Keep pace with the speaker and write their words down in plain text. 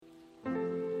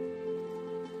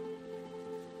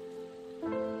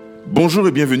Bonjour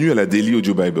et bienvenue à la Daily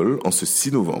Audio Bible en ce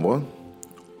 6 novembre.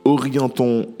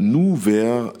 Orientons-nous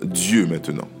vers Dieu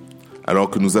maintenant, alors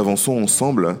que nous avançons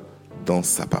ensemble dans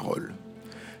sa parole.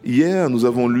 Hier, nous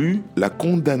avons lu la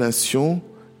condamnation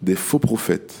des faux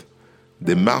prophètes,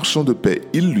 des marchands de paix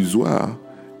illusoires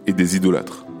et des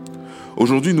idolâtres.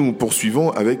 Aujourd'hui, nous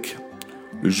poursuivons avec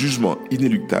le jugement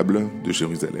inéluctable de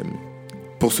Jérusalem.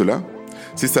 Pour cela,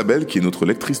 c'est Sabelle qui est notre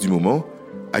lectrice du moment,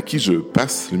 à qui je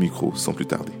passe le micro sans plus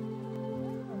tarder.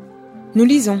 Nous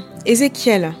lisons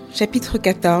Ézéchiel, chapitre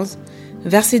 14,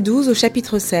 verset 12 au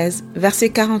chapitre 16, verset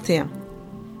 41.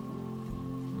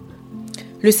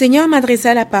 Le Seigneur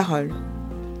m'adressa la parole.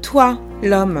 Toi,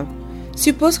 l'homme,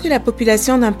 suppose que la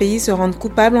population d'un pays se rende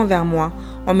coupable envers moi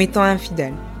en m'étant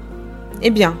infidèle. Eh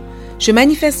bien, je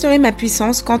manifesterai ma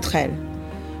puissance contre elle.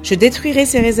 Je détruirai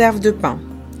ses réserves de pain.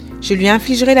 Je lui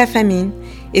infligerai la famine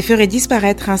et ferai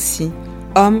disparaître ainsi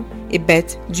hommes et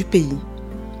bêtes du pays.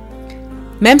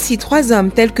 Même si 3 hommes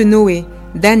tels que Noé,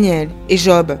 Daniel et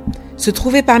Job se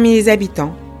trouvaient parmi les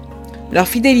habitants, leur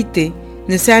fidélité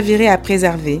ne servirait à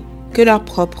préserver que leur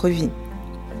propre vie.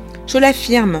 Je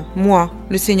l'affirme, moi,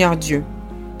 le Seigneur Dieu.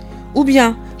 Ou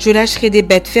bien je lâcherai des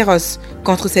bêtes féroces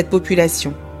contre cette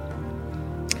population.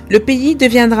 Le pays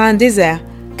deviendra un désert,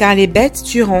 car les bêtes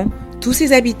tueront tous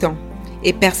ses habitants,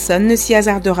 et personne ne s'y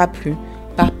hasardera plus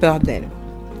par peur d'elles.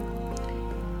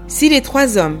 Si les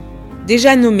 3 hommes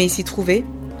déjà nommés s'y trouvaient,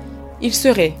 ils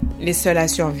seraient les seuls à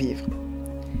survivre.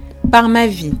 Par ma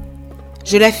vie,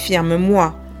 je l'affirme,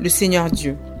 moi, le Seigneur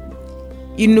Dieu,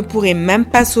 ils ne pourraient même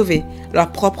pas sauver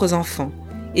leurs propres enfants,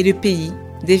 et le pays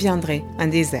deviendrait un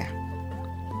désert.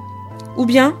 Ou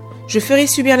bien, je ferai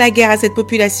subir la guerre à cette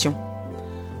population.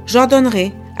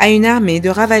 J'ordonnerai à une armée de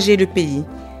ravager le pays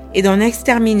et d'en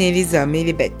exterminer les hommes et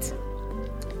les bêtes.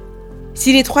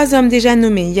 Si les 3 hommes déjà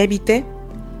nommés y habitaient,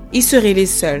 ils seraient les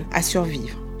seuls à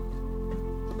survivre.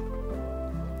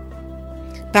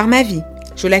 Par ma vie,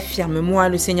 je l'affirme, moi,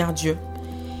 le Seigneur Dieu,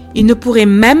 ils ne pourraient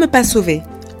même pas sauver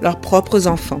leurs propres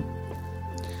enfants.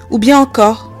 Ou bien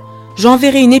encore,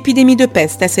 j'enverrai une épidémie de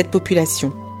peste à cette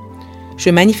population.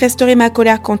 Je manifesterai ma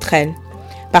colère contre elle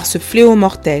par ce fléau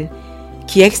mortel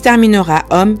qui exterminera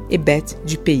hommes et bêtes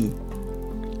du pays.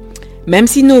 Même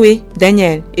si Noé,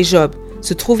 Daniel et Job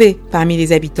se trouvaient parmi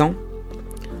les habitants,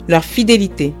 leur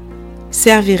fidélité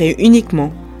servirait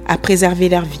uniquement à préserver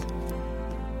leur vie.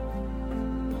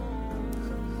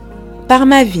 Par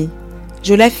ma vie,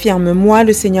 je l'affirme, moi,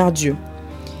 le Seigneur Dieu,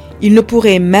 ils ne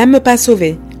pourraient même pas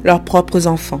sauver leurs propres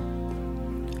enfants.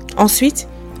 Ensuite,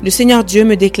 le Seigneur Dieu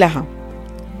me déclara: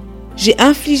 j'ai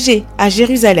infligé à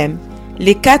Jérusalem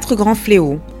les 4 grands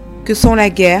fléaux que sont la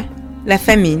guerre, la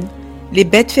famine, les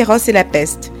bêtes féroces et la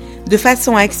peste, de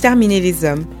façon à exterminer les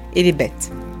hommes et les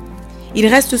bêtes. Il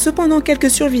reste cependant quelques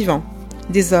survivants,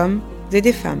 des hommes et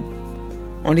des femmes.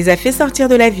 On les a fait sortir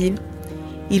de la ville,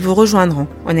 ils vous rejoindront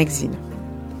en exil.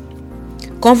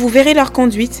 Quand vous verrez leur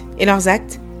conduite et leurs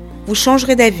actes, vous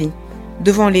changerez d'avis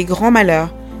devant les grands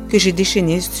malheurs que j'ai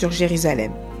déchaînés sur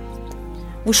Jérusalem.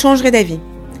 Vous changerez d'avis,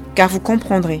 car vous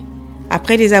comprendrez,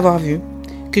 après les avoir vus,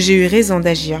 que j'ai eu raison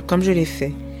d'agir comme je l'ai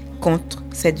fait contre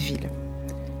cette ville.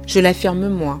 Je l'affirme,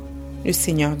 moi, le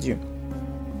Seigneur Dieu.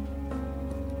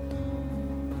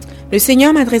 Le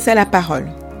Seigneur m'adressa la parole.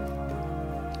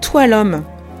 Toi, l'homme,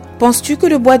 penses-tu que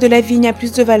le bois de la vigne a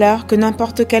plus de valeur que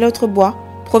n'importe quel autre bois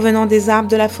provenant des arbres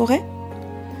de la forêt?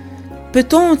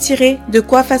 Peut-on en tirer de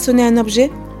quoi façonner un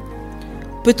objet?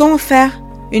 Peut-on en faire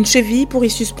une cheville pour y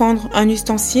suspendre un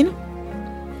ustensile?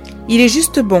 Il est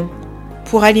juste bon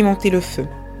pour alimenter le feu.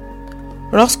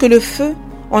 Lorsque le feu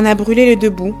en a brûlé le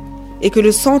debout et que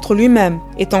le centre lui-même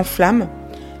est en flamme,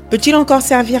 peut-il encore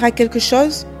servir à quelque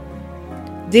chose?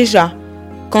 Déjà,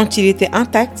 quand il était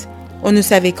intact, on ne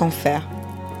savait qu'en faire.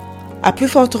 À plus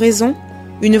forte raison,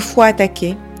 une fois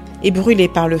attaqué et brûlé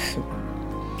par le feu.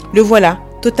 Le voilà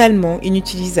totalement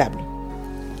inutilisable.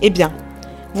 Eh bien,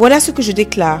 voilà ce que je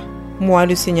déclare, moi,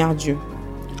 le Seigneur Dieu.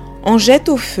 On jette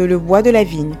au feu le bois de la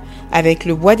vigne avec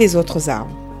le bois des autres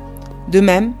arbres. De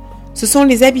même, ce sont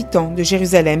les habitants de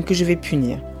Jérusalem que je vais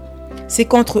punir. C'est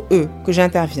contre eux que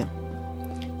j'interviens.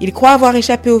 Ils croient avoir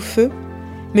échappé au feu,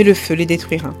 mais le feu les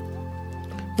détruira.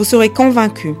 Vous serez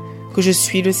convaincus que je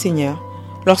suis le Seigneur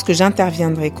lorsque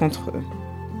j'interviendrai contre eux.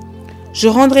 Je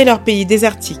rendrai leur pays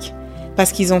désertique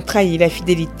parce qu'ils ont trahi la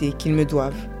fidélité qu'ils me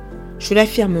doivent. Je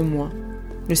l'affirme, moi,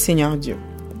 le Seigneur Dieu.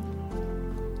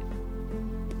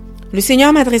 Le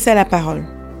Seigneur m'adressa la parole.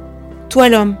 Toi,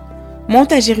 l'homme,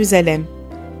 monte à Jérusalem.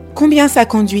 Combien sa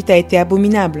conduite a été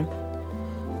abominable.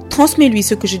 Transmets-lui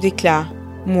ce que je déclare,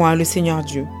 moi, le Seigneur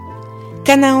Dieu.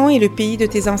 Canaan est le pays de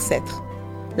tes ancêtres,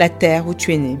 la terre où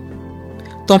tu es né.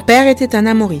 Ton père était un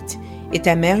Amorite et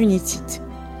ta mère une Hittite.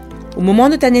 Au moment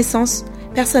de ta naissance,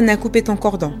 personne n'a coupé ton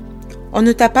cordon. On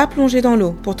ne t'a pas plongé dans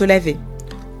l'eau pour te laver.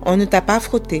 On ne t'a pas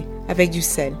frotté avec du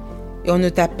sel et on ne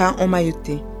t'a pas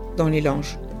emmailloté dans les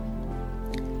langes.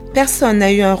 Personne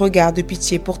n'a eu un regard de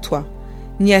pitié pour toi,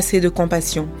 ni assez de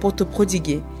compassion pour te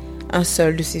prodiguer un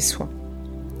seul de ses soins.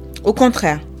 Au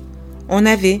contraire, on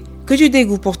n'avait que du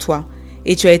dégoût pour toi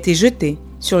et tu as été jeté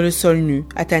sur le sol nu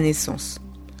à ta naissance.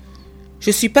 Je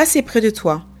suis passé près de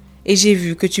toi et j'ai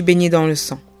vu que tu baignais dans le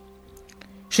sang.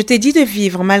 Je t'ai dit de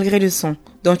vivre malgré le sang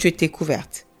dont tu étais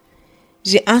couverte.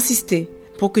 J'ai insisté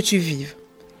pour que tu vives.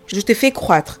 Je t'ai fait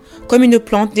croître comme une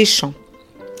plante des champs.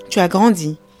 Tu as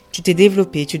grandi, tu t'es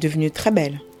développée, tu es devenue très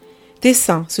belle. Tes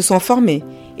seins se sont formés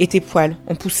et tes poils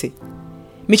ont poussé.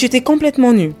 Mais tu étais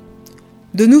complètement nue.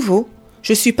 De nouveau,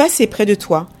 je suis passé près de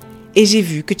toi et j'ai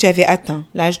vu que tu avais atteint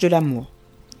l'âge de l'amour.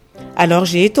 Alors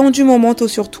j'ai étendu mon manteau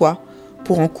sur toi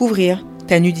pour en couvrir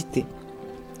ta nudité.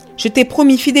 Je t'ai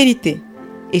promis fidélité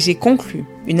et j'ai conclu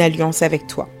une alliance avec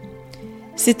toi.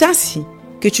 C'est ainsi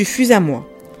que tu fus à moi.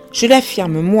 Je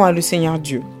l'affirme, moi, le Seigneur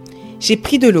Dieu. J'ai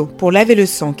pris de l'eau pour laver le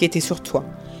sang qui était sur toi,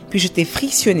 puis je t'ai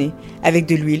frictionné avec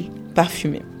de l'huile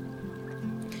parfumée.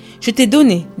 Je t'ai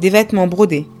donné des vêtements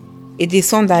brodés et des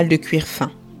sandales de cuir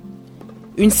fin,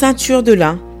 une ceinture de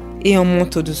lin et un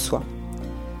manteau de soie.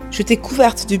 Je t'ai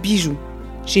couverte de bijoux,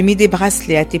 j'ai mis des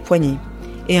bracelets à tes poignets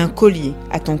et un collier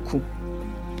à ton cou.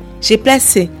 J'ai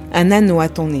placé un anneau à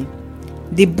ton nez,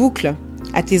 des boucles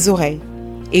à tes oreilles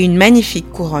et une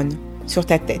magnifique couronne sur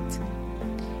ta tête.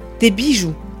 Tes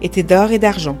bijoux étaient d'or et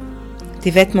d'argent,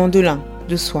 tes vêtements de lin,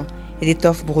 de soie et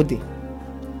d'étoffe brodée.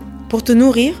 Pour te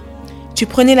nourrir, tu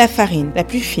prenais la farine la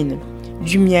plus fine,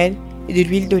 du miel et de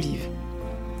l'huile d'olive.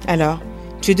 Alors,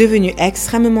 tu es devenue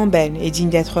extrêmement belle et digne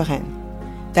d'être reine.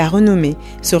 Ta renommée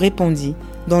se répandit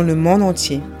dans le monde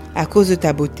entier à cause de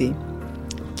ta beauté,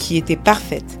 qui était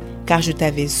parfaite, car je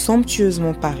t'avais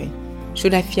somptueusement parée. Je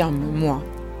l'affirme, moi,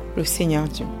 le Seigneur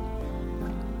Dieu.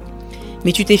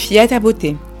 Mais tu t'es fié à ta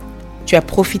beauté. Tu as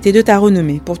profité de ta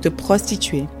renommée pour te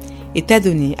prostituer et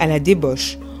t'adonner à la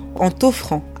débauche en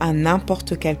t'offrant à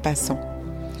n'importe quel passant.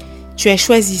 Tu as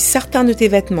choisi certains de tes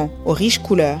vêtements aux riches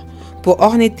couleurs pour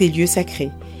orner tes lieux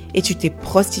sacrés et tu t'es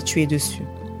prostitué dessus.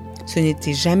 Ce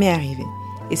n'était jamais arrivé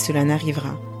et cela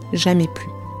n'arrivera jamais plus.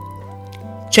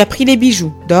 Tu as pris les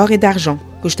bijoux d'or et d'argent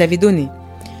que je t'avais donnés.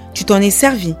 Tu t'en es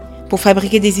servi pour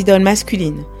fabriquer des idoles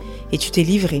masculines et tu t'es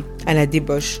livré à la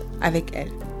débauche avec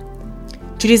elles.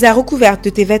 Tu les as recouvertes de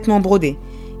tes vêtements brodés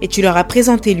et tu leur as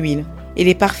présenté l'huile et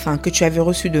les parfums que tu avais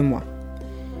reçus de moi.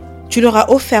 Tu leur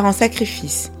as offert en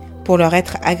sacrifice pour leur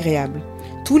être agréable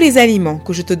tous les aliments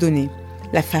que je te donnais,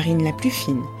 la farine la plus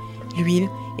fine, l'huile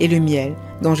et le miel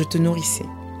dont je te nourrissais.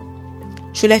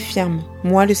 Je l'affirme,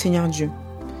 moi le Seigneur Dieu.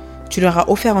 Tu leur as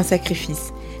offert en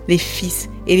sacrifice les fils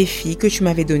et les filles que tu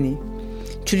m'avais donnés.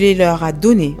 Tu les leur as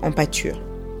donnés en pâture.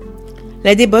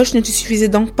 La débauche ne te suffisait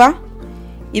donc pas ?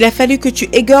 Il a fallu que tu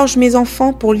égorges mes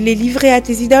enfants pour les livrer à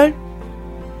tes idoles ?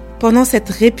 Pendant cette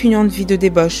répugnante vie de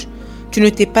débauche, tu ne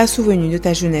t'es pas souvenu de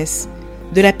ta jeunesse,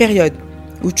 de la période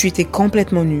où tu étais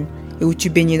complètement nue et où tu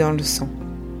baignais dans le sang.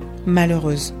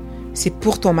 Malheureuse, c'est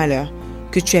pour ton malheur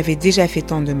que tu avais déjà fait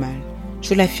tant de mal.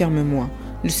 Je l'affirme moi,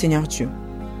 le Seigneur Dieu.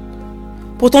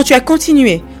 Pourtant tu as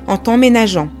continué en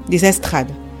t'emménageant des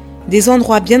estrades, des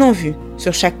endroits bien en vue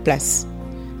sur chaque place.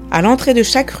 À l'entrée de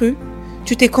chaque rue,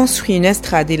 tu t'es construit une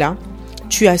estrade et là,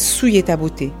 tu as souillé ta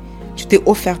beauté. Tu t'es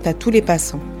offerte à tous les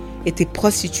passants et t'es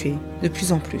prostituée de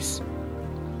plus en plus.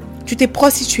 Tu t'es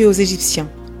prostituée aux Égyptiens,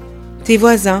 tes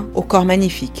voisins au corps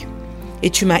magnifique, et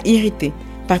tu m'as irrité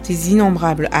par tes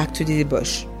innombrables actes de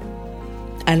débauche.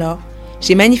 Alors,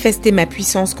 j'ai manifesté ma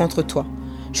puissance contre toi.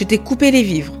 Je t'ai coupé les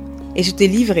vivres et je t'ai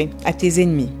livré à tes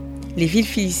ennemis, les villes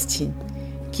philistines,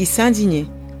 qui s'indignaient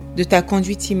de ta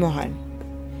conduite immorale.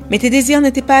 Mais tes désirs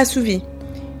n'étaient pas assouvis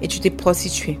et tu t'es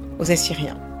prostituée aux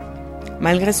Assyriens.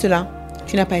 Malgré cela,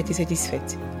 tu n'as pas été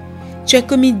satisfaite. Tu as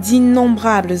commis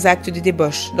d'innombrables actes de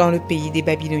débauche dans le pays des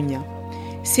Babyloniens,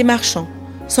 ces marchands,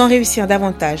 sans réussir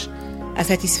davantage à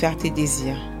satisfaire tes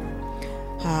désirs.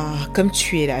 Ah, comme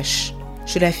tu es lâche,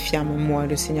 je l'affirme, moi,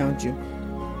 le Seigneur Dieu.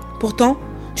 Pourtant,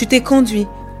 tu t'es conduit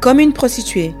comme une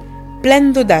prostituée,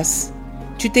 pleine d'audace.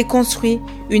 Tu t'es construit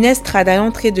une estrade à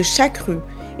l'entrée de chaque rue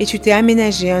et tu t'es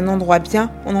aménagé un endroit bien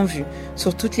en vue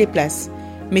sur toutes les places,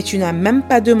 mais tu n'as même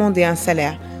pas demandé un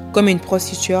salaire comme une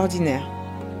prostituée ordinaire.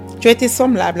 Tu as été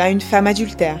semblable à une femme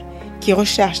adultère qui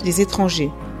recherche des étrangers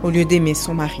au lieu d'aimer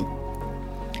son mari.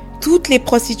 Toutes les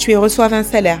prostituées reçoivent un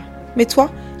salaire, mais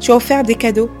toi, tu as offert des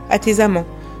cadeaux à tes amants.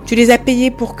 Tu les as payés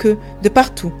pour que, de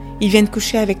partout, ils viennent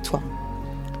coucher avec toi.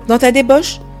 Dans ta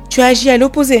débauche, Tu as agi à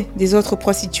l'opposé des autres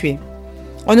prostituées.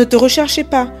 On ne te recherchait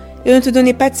pas et on ne te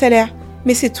donnait pas de salaire,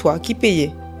 mais c'est toi qui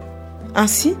payais.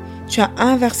 Ainsi, tu as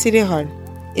inversé les rôles.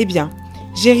 Eh bien,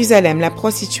 Jérusalem, la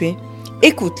prostituée,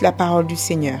 écoute la parole du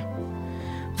Seigneur.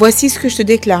 Voici ce que je te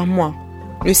déclare, moi,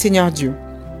 le Seigneur Dieu.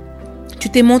 Tu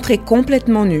t'es montré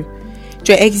complètement nu.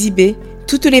 Tu as exhibé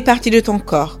toutes les parties de ton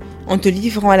corps en te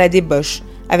livrant à la débauche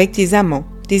avec tes amants,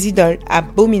 tes idoles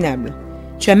abominables.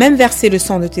 Tu as même versé le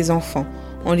sang de tes enfants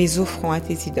en les offrant à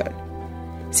tes idoles.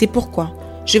 C'est pourquoi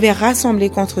je vais rassembler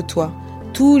contre toi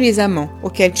tous les amants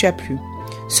auxquels tu as plu,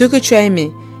 ceux que tu as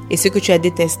aimés et ceux que tu as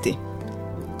détestés.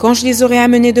 Quand je les aurai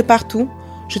amenés de partout,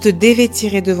 je te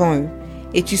dévêtirai devant eux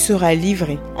et tu seras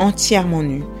livré entièrement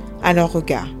nu à leur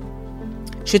regard.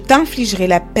 Je t'infligerai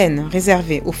la peine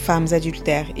réservée aux femmes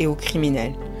adultères et aux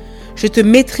criminels. Je te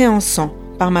mettrai en sang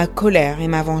par ma colère et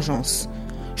ma vengeance.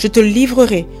 Je te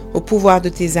livrerai au pouvoir de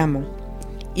tes amants.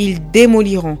 Ils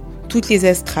démoliront toutes les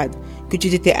estrades que tu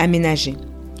t'étais aménagées.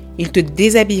 Ils te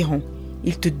déshabilleront,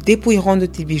 ils te dépouilleront de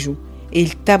tes bijoux et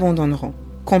ils t'abandonneront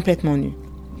complètement nu.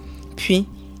 Puis,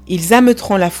 ils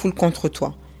ameuteront la foule contre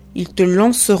toi. Ils te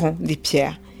lanceront des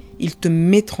pierres. Ils te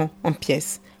mettront en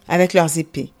pièces avec leurs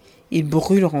épées. Ils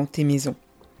brûleront tes maisons.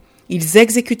 Ils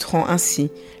exécuteront ainsi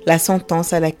la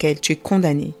sentence à laquelle tu es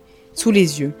condamné sous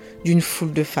les yeux d'une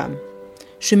foule de femmes.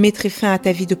 Je mettrai fin à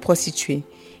ta vie de prostituée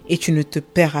et tu ne te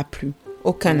paieras plus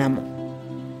aucun amant.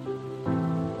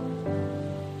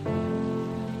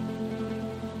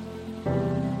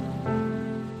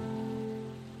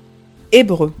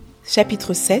 Hébreux,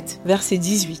 chapitre 7, versets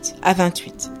 18 à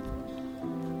 28.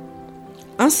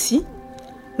 Ainsi,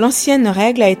 l'ancienne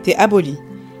règle a été abolie,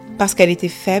 parce qu'elle était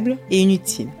faible et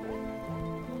inutile.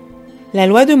 La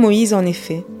loi de Moïse, en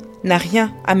effet, n'a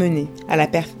rien amené à la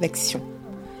perfection.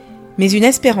 Mais une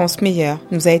espérance meilleure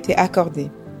nous a été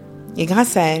accordée, et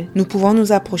grâce à elle, nous pouvons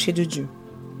nous approcher de Dieu.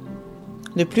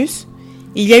 De plus,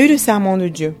 il y a eu le serment de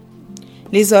Dieu.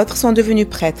 Les autres sont devenus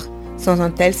prêtres sans un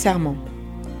tel serment.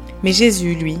 Mais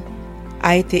Jésus, lui,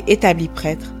 a été établi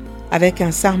prêtre avec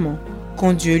un serment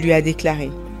quand Dieu lui a déclaré.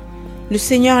 Le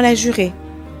Seigneur l'a juré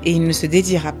et il ne se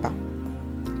dédiera pas.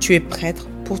 Tu es prêtre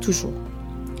pour toujours.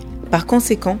 Par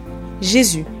conséquent,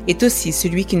 Jésus est aussi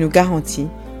celui qui nous garantit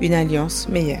une alliance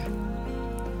meilleure.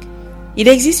 Il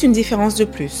existe une différence de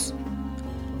plus.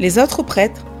 Les autres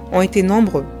prêtres ont été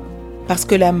nombreux parce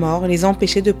que la mort les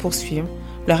empêchait de poursuivre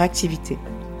leur activité.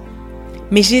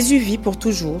 Mais Jésus vit pour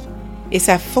toujours et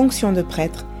sa fonction de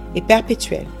prêtre est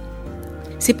perpétuelle.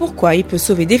 C'est pourquoi il peut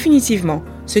sauver définitivement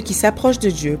ceux qui s'approchent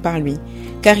de Dieu par lui,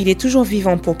 car il est toujours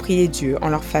vivant pour prier Dieu en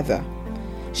leur faveur.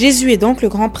 Jésus est donc le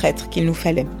grand prêtre qu'il nous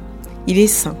fallait. Il est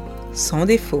saint, sans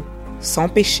défaut, sans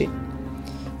péché.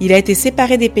 Il a été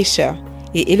séparé des pécheurs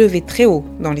et élevé très haut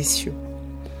dans les cieux.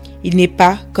 Il n'est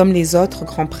pas comme les autres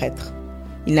grands prêtres.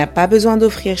 Il n'a pas besoin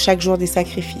d'offrir chaque jour des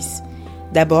sacrifices,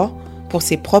 d'abord pour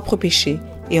ses propres péchés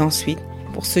et ensuite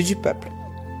pour ceux du peuple.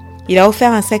 Il a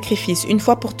offert un sacrifice une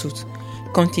fois pour toutes,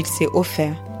 quand il s'est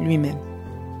offert lui-même.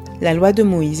 La loi de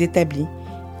Moïse établit,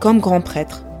 comme grand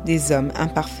prêtre, des hommes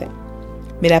imparfaits.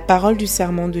 Mais la parole du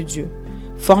serment de Dieu,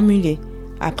 formulée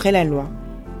après la loi,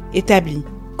 établit,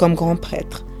 comme grand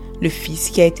prêtre, le Fils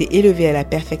qui a été élevé à la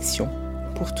perfection,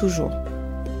 pour toujours.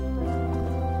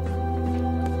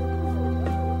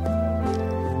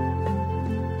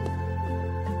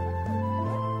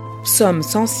 Psaume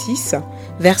 106,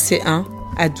 versets 1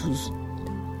 à 12.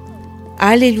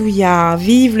 Alléluia,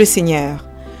 vive le Seigneur!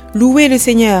 Louez le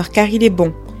Seigneur, car il est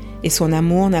bon, et son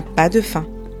amour n'a pas de fin.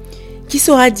 Qui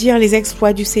saura dire les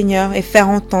exploits du Seigneur et faire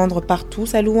entendre partout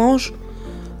sa louange?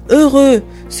 Heureux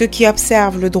ceux qui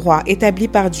observent le droit établi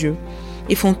par Dieu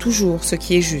et font toujours ce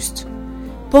qui est juste.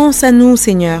 Pense à nous,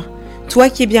 Seigneur, toi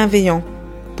qui es bienveillant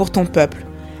pour ton peuple.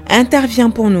 Interviens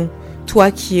pour nous,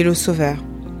 toi qui es le Sauveur.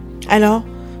 Alors,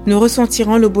 nous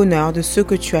ressentirons le bonheur de ceux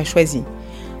que tu as choisis.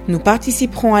 Nous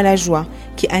participerons à la joie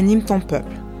qui anime ton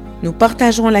peuple. Nous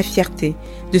partagerons la fierté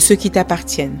de ceux qui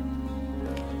t'appartiennent.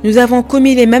 Nous avons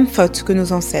commis les mêmes fautes que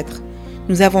nos ancêtres.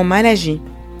 Nous avons mal agi.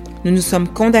 Nous nous sommes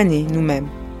condamnés nous-mêmes.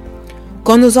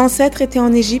 Quand nos ancêtres étaient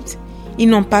en Égypte, ils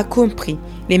n'ont pas compris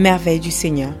les merveilles du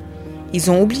Seigneur. Ils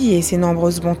ont oublié ses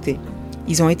nombreuses bontés.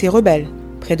 Ils ont été rebelles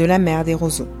près de la mer des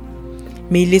roseaux.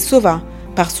 Mais il les sauva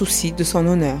par souci de son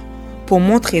honneur, pour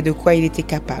montrer de quoi il était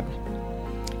capable.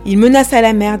 Il menaça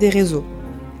la mer des réseaux.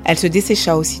 Elle se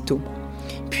dessécha aussitôt.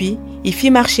 Puis, il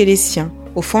fit marcher les siens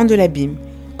au fond de l'abîme,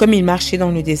 comme il marchait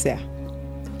dans le désert.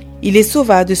 Il les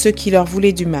sauva de ceux qui leur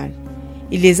voulaient du mal.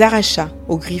 Il les arracha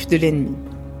aux griffes de l'ennemi.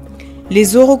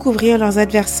 Les eaux recouvrirent leurs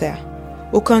adversaires.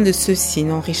 Aucun de ceux-ci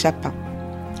n'en réchappa.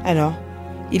 Alors,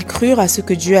 ils crurent à ce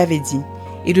que Dieu avait dit,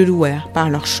 et le louèrent par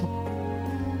leurs chants.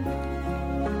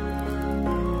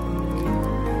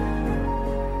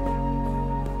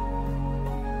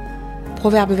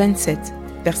 Proverbe 27,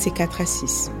 versets 4 à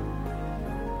 6.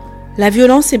 La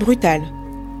violence est brutale,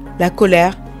 la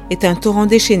colère est un torrent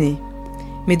déchaîné,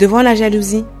 mais devant la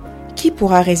jalousie, qui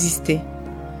pourra résister?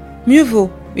 Mieux vaut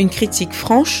une critique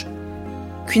franche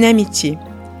qu'une amitié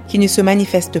qui ne se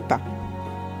manifeste pas.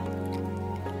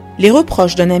 Les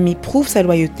reproches d'un ami prouvent sa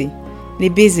loyauté, les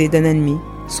baisers d'un ennemi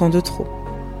sont de trop.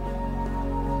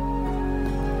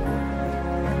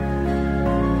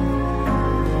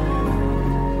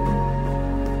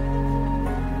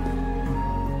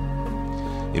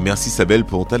 Et merci Sabelle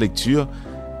pour ta lecture.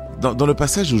 Dans le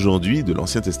passage aujourd'hui de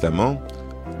l'Ancien Testament,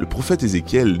 le prophète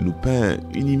Ézéchiel nous peint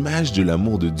une image de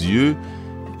l'amour de Dieu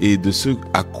et de ce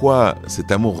à quoi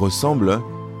cet amour ressemble.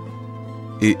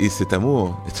 Et cet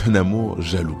amour est un amour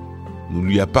jaloux. Nous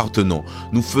lui appartenons.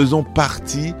 Nous faisons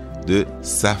partie de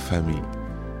sa famille.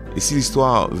 Et si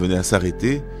l'histoire venait à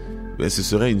s'arrêter, ce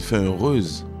serait une fin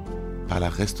heureuse par la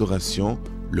restauration,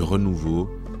 le renouveau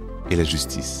et la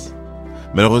justice.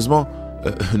 Malheureusement,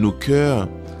 nos cœurs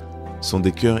sont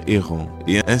des cœurs errants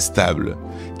et instables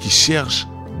qui cherchent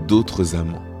d'autres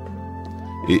amants.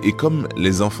 Et comme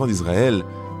les enfants d'Israël,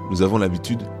 nous avons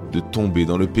l'habitude de tomber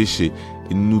dans le péché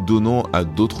et nous nous donnons à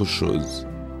d'autres choses.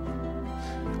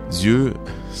 Dieu,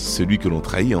 celui que l'on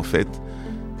trahit en fait,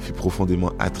 fut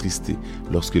profondément attristé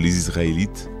lorsque les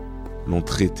Israélites l'ont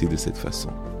traité de cette façon.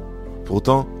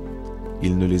 Pourtant,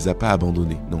 il ne les a pas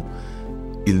abandonnés, non.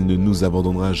 Il ne nous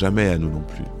abandonnera jamais à nous non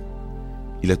plus.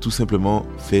 Il a tout simplement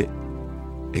fait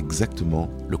exactement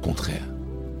le contraire.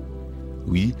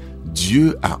 Oui,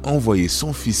 Dieu a envoyé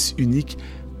son Fils unique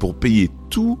pour payer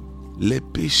tous les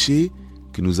péchés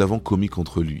que nous avons commis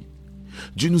contre lui.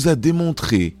 Dieu nous a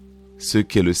démontré ce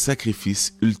qu'est le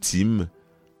sacrifice ultime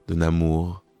d'un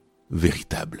amour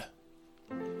véritable.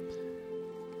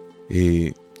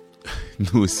 Et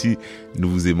nous aussi, nous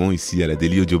vous aimons ici à la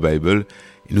Daily Audio Bible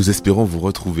et nous espérons vous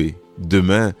retrouver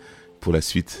demain pour la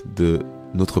suite de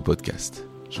notre podcast.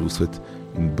 Je vous souhaite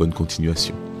une bonne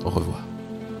continuation. Au revoir.